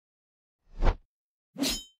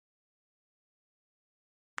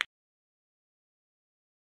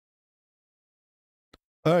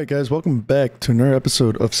All right, guys, welcome back to another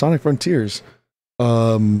episode of Sonic Frontiers.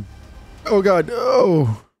 Oh god,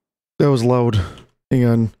 oh, that was loud. Hang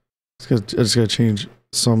on, I just gotta change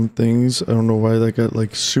some things. I don't know why that got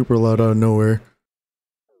like super loud out of nowhere.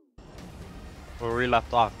 Where we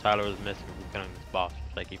left off, Tyler was missing from killing this boss,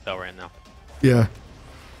 like he fell right now. Yeah,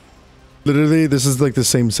 literally, this is like the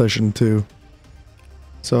same session too.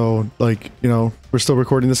 So, like, you know, we're still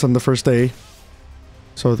recording this on the first day.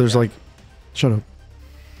 So there's like, shut up.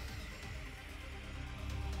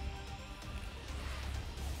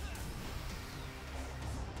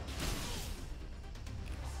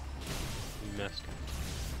 You missed.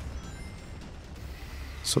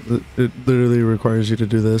 So it literally requires you to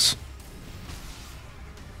do this.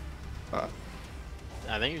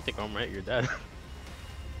 I think you take home right, you're dead.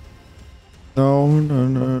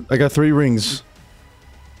 No. I got 3 rings.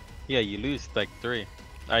 Yeah, you lose like 3.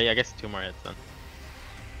 Yeah, I guess 2 more hits then.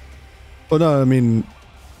 Oh no, I mean,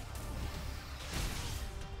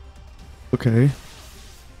 okay.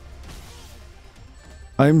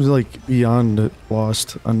 I'm like beyond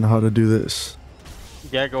lost on how to do this. You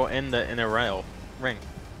gotta go in the inner ring.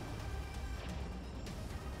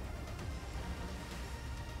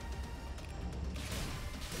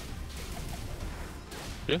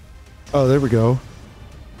 Yeah. Oh, there we go.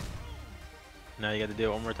 Now you gotta do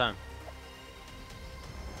it one more time.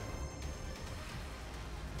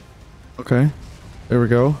 Okay. There we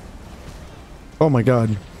go. Oh my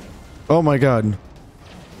god. Oh my god.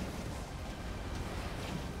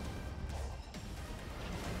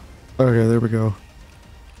 Okay, there we go.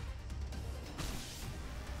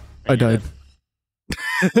 I died.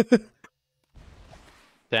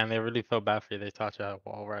 Damn, they really feel bad for you. They taught you how to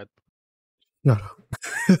wall ride. No.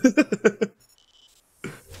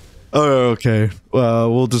 Oh, okay.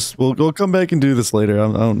 Well, we'll come back and do this later.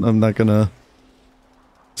 I'm not gonna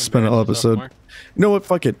spend an episode. You know what?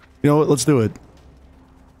 Fuck it. You know what? Let's do it.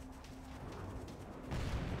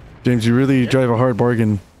 James, you really drive a hard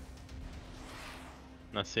bargain.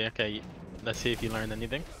 Let's see. Okay, let's see if you learned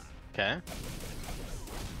anything. Okay.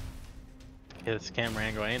 Yeah, this camera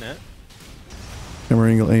angle ain't it?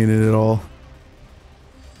 Camera angle ain't it at all.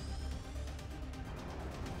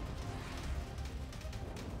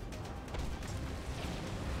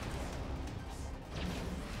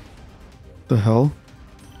 The hell?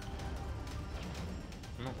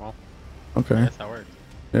 Oh, well, Okay. I guess that works.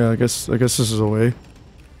 Yeah, I guess this is a way.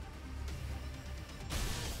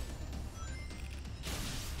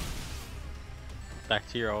 Back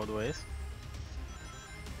to your old ways.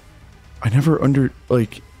 I never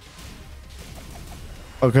like.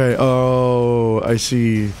 Okay. Oh, I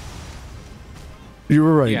see. You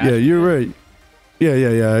were right. Yeah, you're right.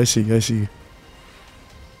 Yeah. I see.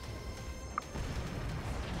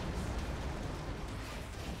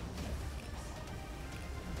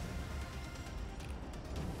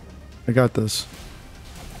 I got this.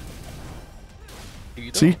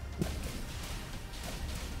 See?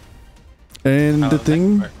 And the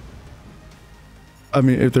thing, I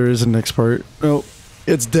mean, if there is a next part, no,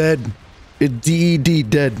 it's dead. It's dead,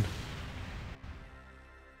 dead.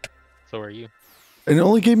 So are you. And it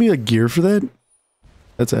only gave me a gear for that?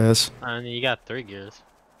 That's ass. And you got 3 gears.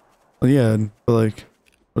 Well, yeah, but like,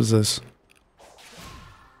 what is this?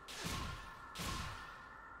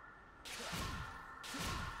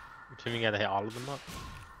 I'm assuming you gotta hit all of them up.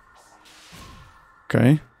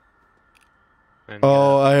 Okay. And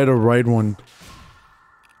Oh, I had to ride one.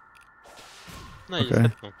 No, you Okay. just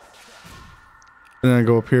hit them. And then I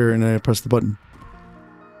go up here and I press the button.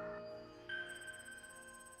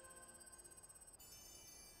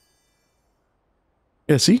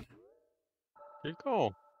 Yeah, see? There you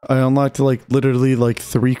go. I unlocked like literally like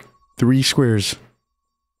three squares.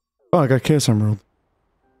 Oh, I got Chaos Emerald.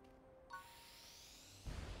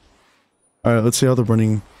 Alright, let's see how the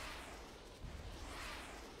running.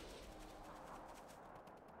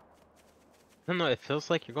 I don't know, it feels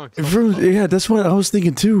like you're going so slow. Yeah, that's what I was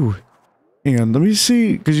thinking too. Hang on, let me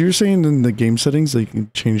see, because you're saying in the game settings that you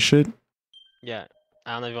can change shit. Yeah,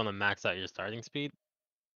 I don't know if you want to max out your starting speed.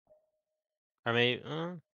 Or maybe,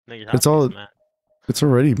 no, your top It's all, speed's max. it's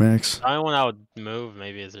already max. The only one I would move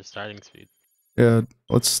maybe is your starting speed. Yeah,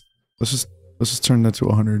 let's just turn that to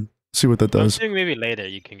 100. See what that I'm does. assuming maybe later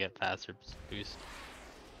you can get faster boost.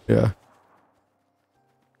 Yeah.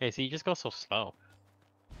 Okay, so you just go so slow.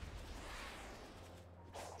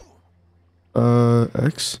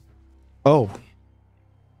 X. Oh,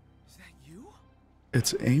 Is that you?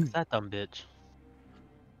 it's aim. What's that dumb bitch?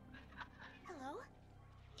 Hello?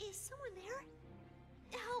 Is someone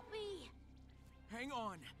there? Help me! Hang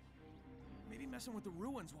on. Maybe messing with the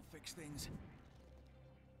ruins will fix things.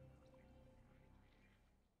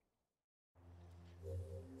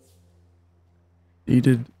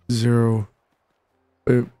 Needed 0.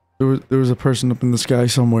 Wait, there was a person up in the sky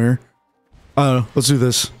somewhere. I don't know. Let's do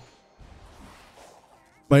this.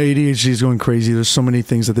 My ADHD is going crazy. There's so many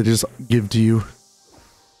things that they just give to you.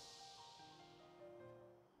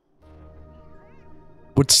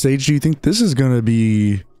 What stage do you think this is gonna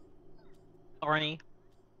be? Thorny.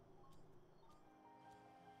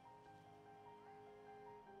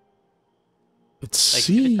 Let's Like,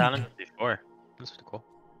 see. the challenge before. That's pretty cool.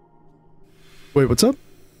 Wait, what's up?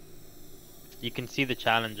 You can see the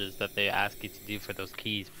challenges that they ask you to do for those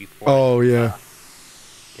keys before. Oh, yeah.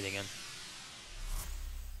 Getting in.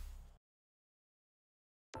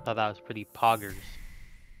 Thought that was pretty poggers.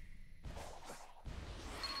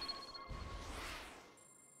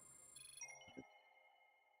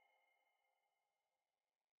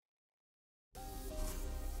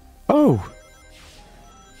 Oh!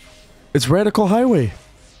 It's Radical Highway,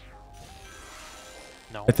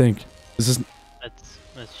 No, I think. Is this...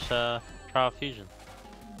 it's Trial Fusion.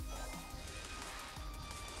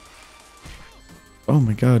 Oh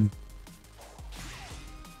my god.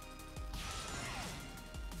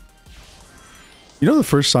 You know the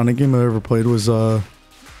first Sonic game I ever played was,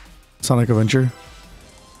 Sonic Adventure?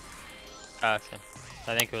 Same.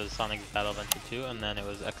 I think it was Sonic Battle Adventure 2, and then it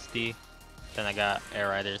was XD. Then I got Air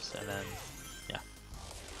Riders, and then yeah.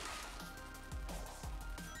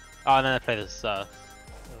 Oh, and then I played this the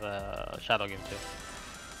Shadow game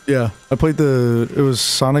too. Yeah, I played it was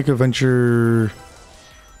Sonic Adventure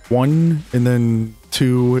 1, and then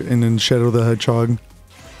 2, and then Shadow the Hedgehog.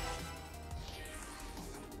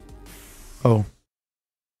 Oh.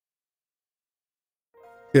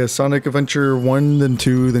 Yeah, Sonic Adventure 1, then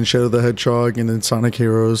 2, then Shadow the Hedgehog, and then Sonic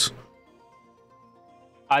Heroes.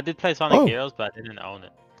 I did play Sonic Oh. Heroes, but I didn't own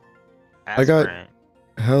it. I got- Aspirant.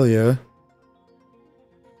 Hell yeah.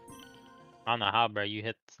 I don't know how, bro. You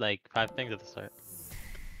hit like 5 things at the start.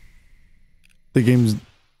 The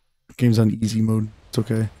game's on easy mode. It's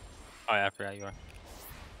okay. Oh yeah, I forgot you are.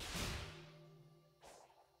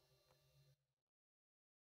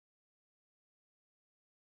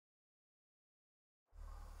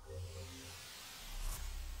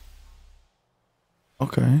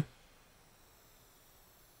 Okay.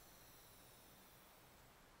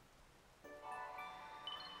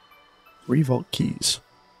 Three vault keys.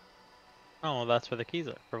 Oh, well, that's where the keys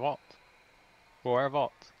are for vault. For our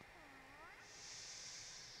vault.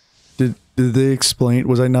 Did they explain?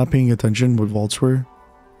 Was I not paying attention what vaults were?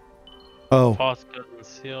 Oh, False code and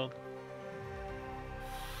sealed.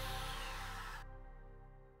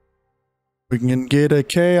 we can get a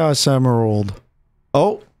Chaos Emerald.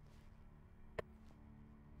 Oh,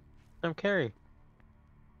 Jim Carrey.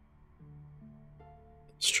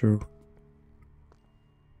 it's true.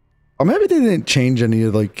 I'm happy they didn't change any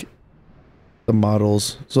of like the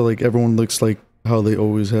models, so like everyone looks like how they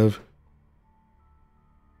always have.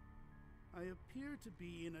 I appear to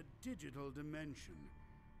be in a digital dimension.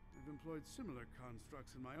 I've employed similar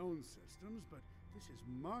constructs in my own systems, but this is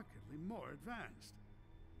markedly more advanced.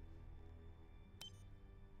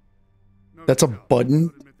 No That's a doubt, button?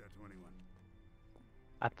 don't admit that to anyone.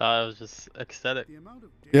 I thought it was just aesthetic. The amount of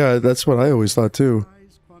Yeah, data that's what I always thought too.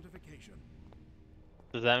 size quantification.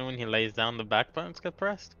 Does that mean when he lays down the back buttons get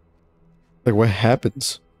pressed? Like, what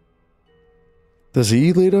happens? Does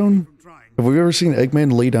he lay down? From trying. Have we ever seen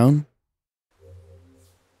Eggman lay down?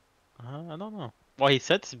 I don't know. Well, he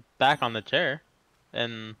sits back on the chair,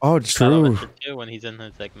 and Oh, it's Battle true. Adventure 2 when he's in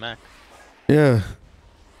his like mech. Yeah.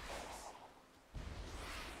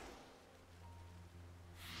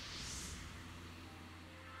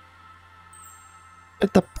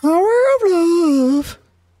 At the power of love.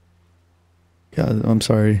 God, I'm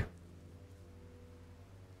sorry.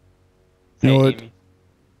 You know Hey, what? Amy.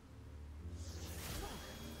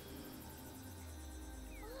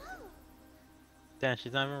 Damn,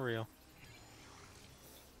 she's not even real.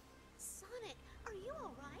 Sonic, are you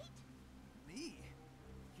alright? Me?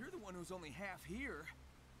 You're the one who's only half here.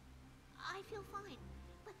 I feel fine,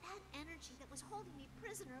 but that energy that was holding me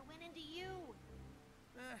prisoner went into you.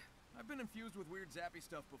 I've been infused with weird zappy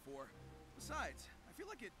stuff before. Besides, I feel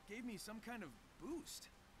like it gave me some kind of boost.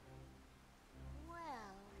 Well,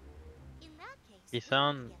 in that case, You we need to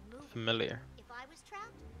sound get moving. familiar. If I was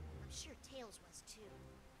trapped, I'm sure Tails was too.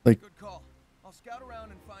 Good call. I'll scout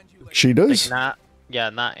around and find you later. She Like does? not, yeah,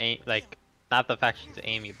 not like not the fact she's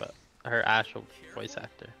Amy, but her actual voice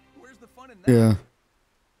actor. Where's the fun in that? Yeah.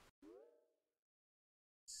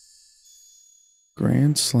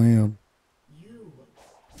 Grand Slam.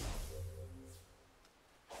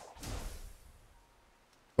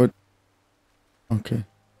 What? Okay.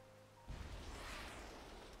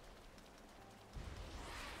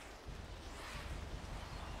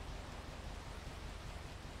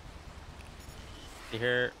 You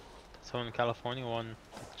hear someone in California won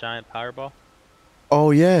a giant Powerball?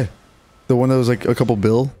 Oh yeah, the one that was like a couple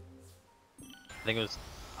bill. I think it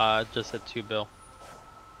was just a 2 bill.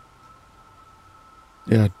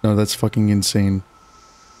 Yeah, no, that's fucking insane.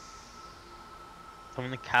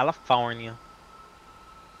 Someone in California.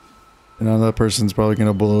 And now that person's probably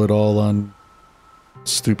gonna blow it all on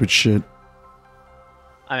stupid shit.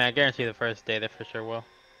 I mean, I guarantee the first day they for sure will.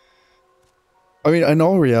 I mean, in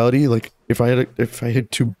all reality, like if I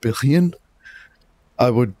had 2 billion, I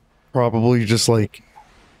would probably just like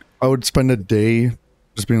I would spend a day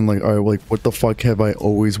just being like, all right, like what the fuck have I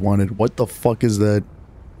always wanted? What the fuck is that?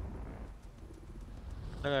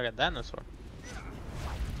 Look like a dinosaur.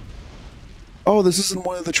 Oh, this isn't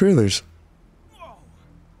one of the trailers.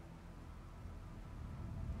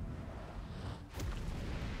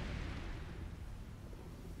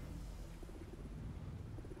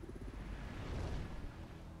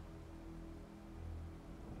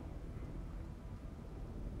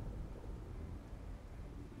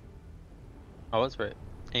 I was right.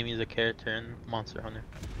 Amy's a character in Monster Hunter.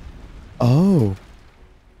 Oh,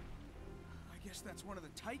 I guess that's one of the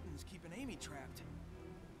Titans keeping Amy trapped.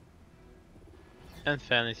 And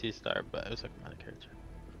Fantasy Star, but it was like not a character.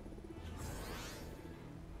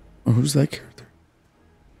 oh, who's that character?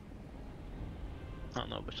 I don't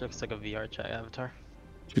know, but she looks like a VR chat avatar.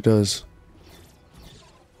 She does.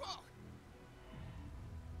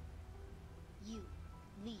 You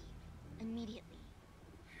leave immediately.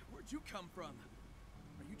 Where'd you come from?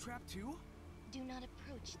 Are you trapped too? Do not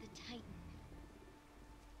approach the Titan.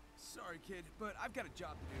 Sorry, kid, but I've got a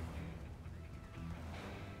job to do.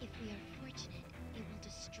 If we are fortunate, it will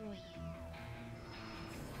destroy you.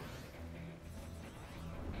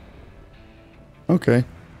 Okay.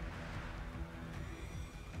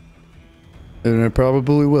 And it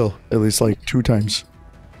probably will. At least like 2 times.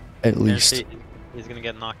 At least. Guarantee he's gonna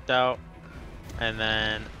get knocked out, and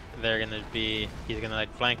then he's gonna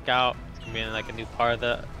like blank out. It's gonna be in like a new part of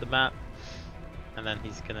the map, and then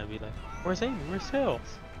he's gonna be like, "Where's Amy? Where's Tails?"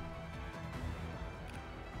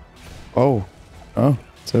 Oh. Oh.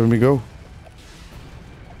 It's having me go.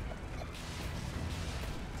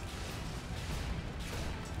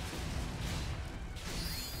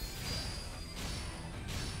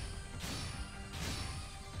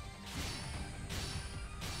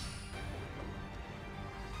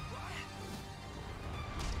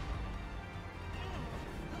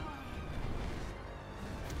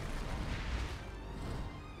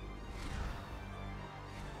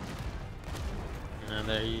 And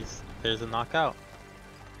there's a knockout.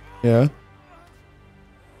 Yeah.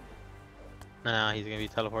 Now he's gonna be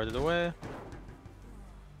teleported away.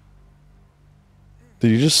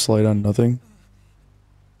 Did you just slide on nothing?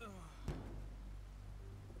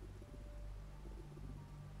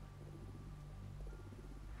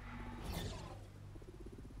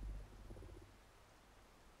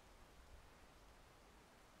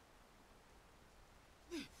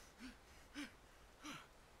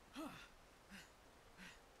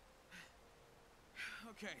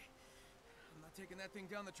 Okay, I'm not taking that thing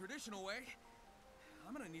down the traditional way.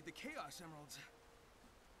 I'm gonna need the Chaos Emeralds.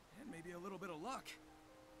 And maybe a little bit of luck.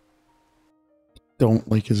 Don't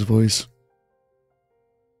like his voice.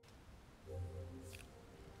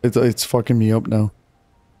 It's fucking me up now.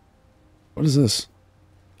 What is this?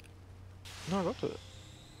 No, go to it.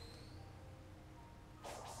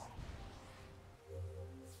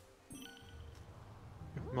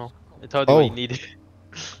 Well, I told you what you Oh. needed.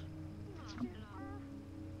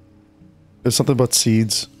 There's something about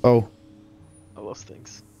seeds. Oh. I love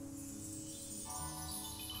things.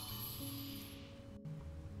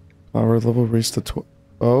 Power level raised to 12.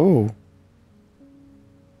 Oh.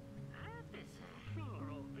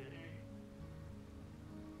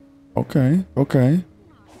 Okay. Okay.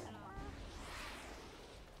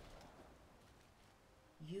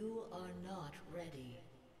 You are not ready.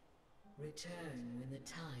 Return when the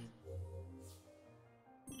time.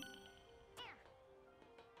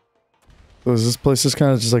 So does this place just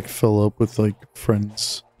kind of just like fill up with like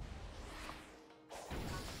friends?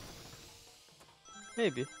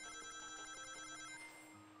 Maybe.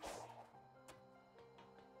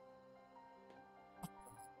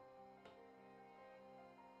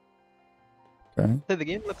 Okay. Hey, the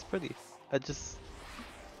game looks pretty. It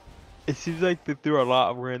seems like they threw a lot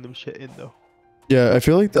of random shit in though. Yeah, I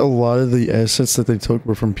feel like a lot of the assets that they took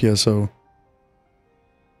were from PSO.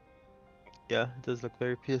 Yeah, it does look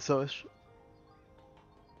very PSO-ish.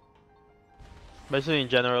 Especially in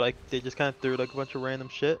general, like they just kind of threw like a bunch of random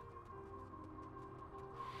shit.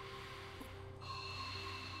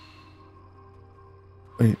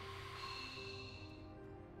 Wait.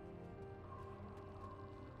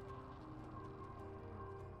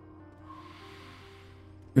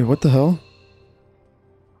 Wait, what the hell?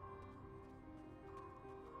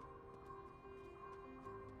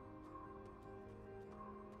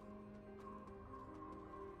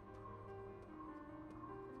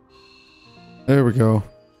 There we go.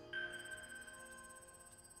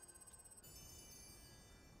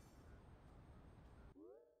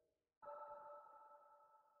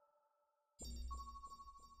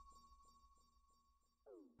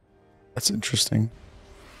 That's interesting.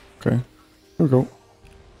 Okay. Here we go.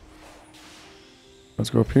 Let's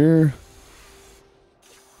go up here.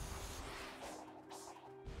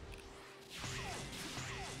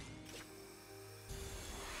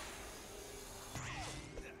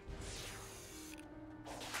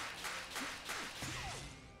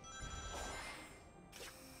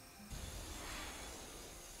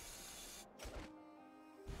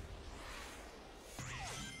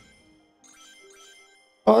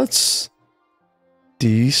 Oh, that's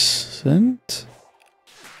decent.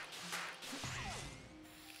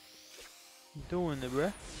 Doing it,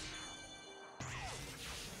 bruh.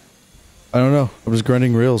 I don't know. I was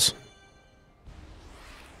grinding rails.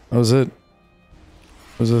 That was it.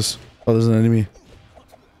 What's this? Oh, there's an enemy.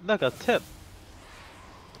 Look, a tip.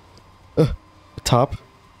 Top.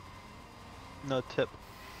 No tip.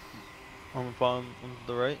 On the bottom, on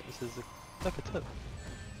the right, it says like a tip.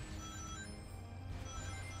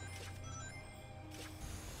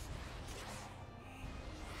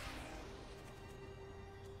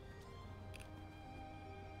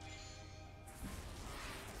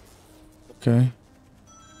 Okay.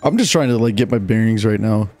 I'm just trying to like get my bearings right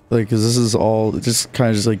now. Like, cause this is all, it just kind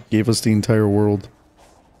of just like gave us the entire world.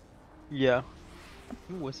 Yeah.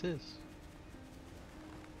 Ooh, what's this?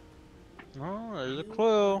 Oh, there's a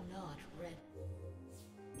clue. Not ready.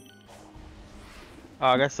 Oh,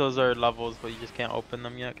 I guess those are levels, but you just can't open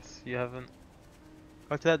them yet because you haven't.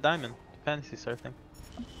 Go to that diamond, Fantasy Star thing.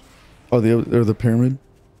 Oh, the pyramid?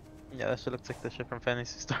 Yeah, that shit looks like the shit from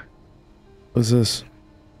Fantasy Star. What's this?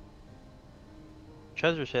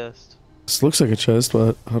 Treasure chest. This looks like a chest,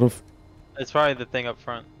 but how do... It's probably the thing up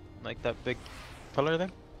front, like that big pillar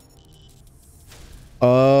thing.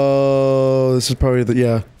 Oh, this is probably the,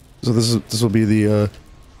 yeah. So this will be the,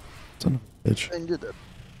 son of a bitch. And you're dead.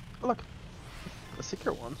 Look, a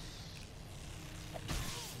secret one.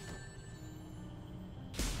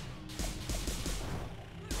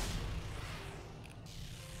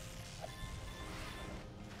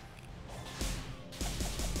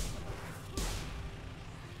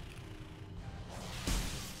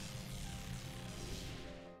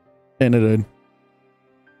 And it did.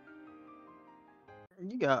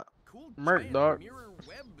 You got Cool Merc, giant dog. mirror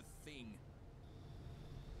web thing.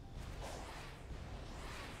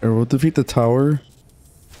 Or we'll defeat the tower.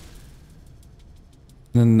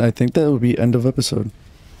 And I think that would be end of episode.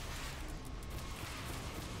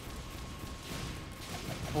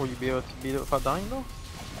 Will you be able to beat it without dying though?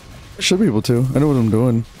 I should be able to. I know what I'm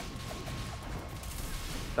doing.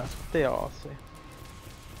 That's what they all say.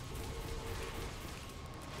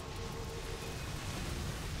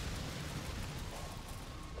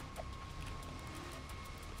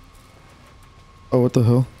 Oh, what the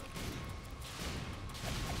hell?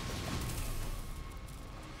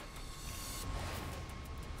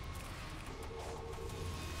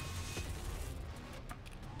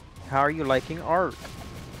 How are you liking Ark?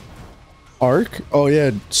 Arc? Oh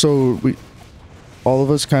yeah, so all of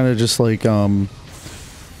us kind of just like, not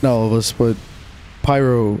all of us, but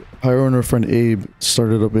Pyro and our friend Abe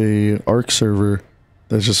started up a Arc server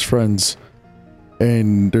that's just friends.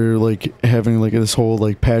 And they're like having like this whole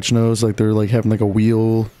like patch notes, like they're like having like a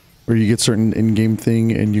wheel where you get certain in-game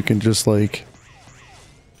thing and you can just like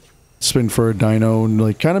spin for a dino and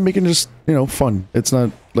like kind of making just, you know, fun. It's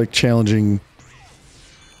not like challenging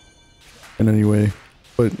in any way,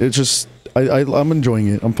 but it's just, I'm enjoying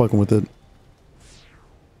it. I'm fucking with it.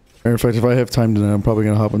 Or in fact, if I have time tonight, I'm probably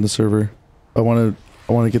gonna hop on the server. I want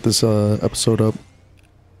to get this episode up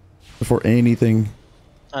before anything.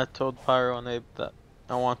 I told Pyro and Abe that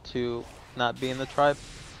I want to not be in the tribe,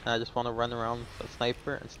 and I just want to run around with a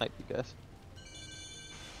sniper and snipe you guys.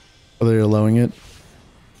 Are they allowing it?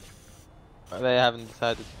 They haven't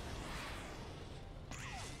decided.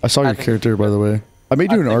 I saw your think- character, by the way. I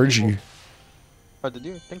made you an I think RG. people- Oh, did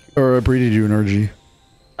you? Thank you. Or I breeded you an RG.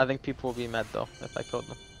 I think people will be mad though if I killed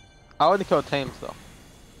them. I wouldn't kill tames though,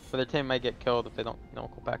 but their tame might get killed if they don't go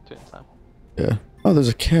back to it in time. Yeah. Oh, there's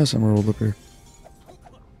a chaos emerald up here.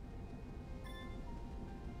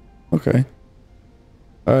 Okay.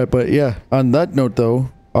 Alright, but yeah, on that note though,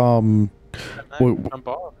 And Wait, then jump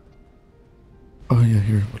off. oh yeah,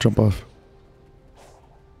 here, we'll jump off.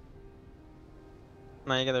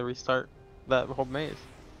 Now you gotta restart that whole maze.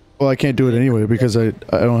 Well, I can't do it anyway because I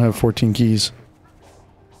don't have 14 keys.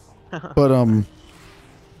 But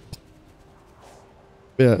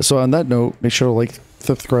yeah. So on that note, make sure to like,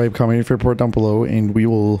 subscribe, comment your favorite part down below, and we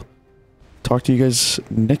will talk to you guys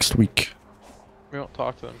next week. We don't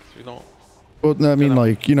talk to them because we don't. Well, I mean,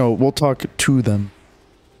 like, you know, we'll talk to them.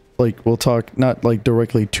 Like, we'll talk not like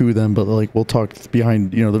directly to them, but like we'll talk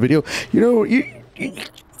behind, you know, the video. You know, I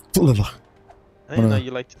didn't know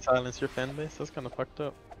you like to silence your fan base. That's kind of fucked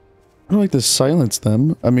up. I don't like to silence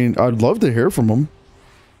them. I mean, I'd love to hear from them,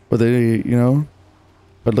 but they, you know,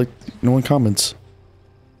 I'd like no one comments.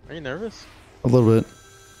 Are you nervous? A little bit.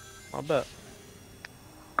 I'll bet.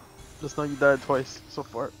 Just know you died twice so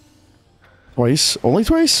far. Twice? Only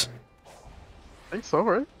twice? I think so,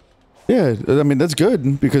 right? Yeah, I mean, that's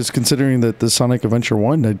good, because considering that the Sonic Adventure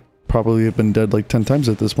 1, I'd probably have been dead like 10 times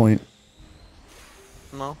at this point.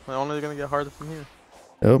 No, they're only gonna get harder from here.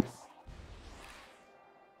 Yep.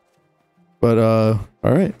 But,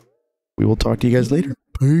 alright. We will talk to you guys later.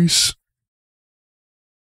 Peace.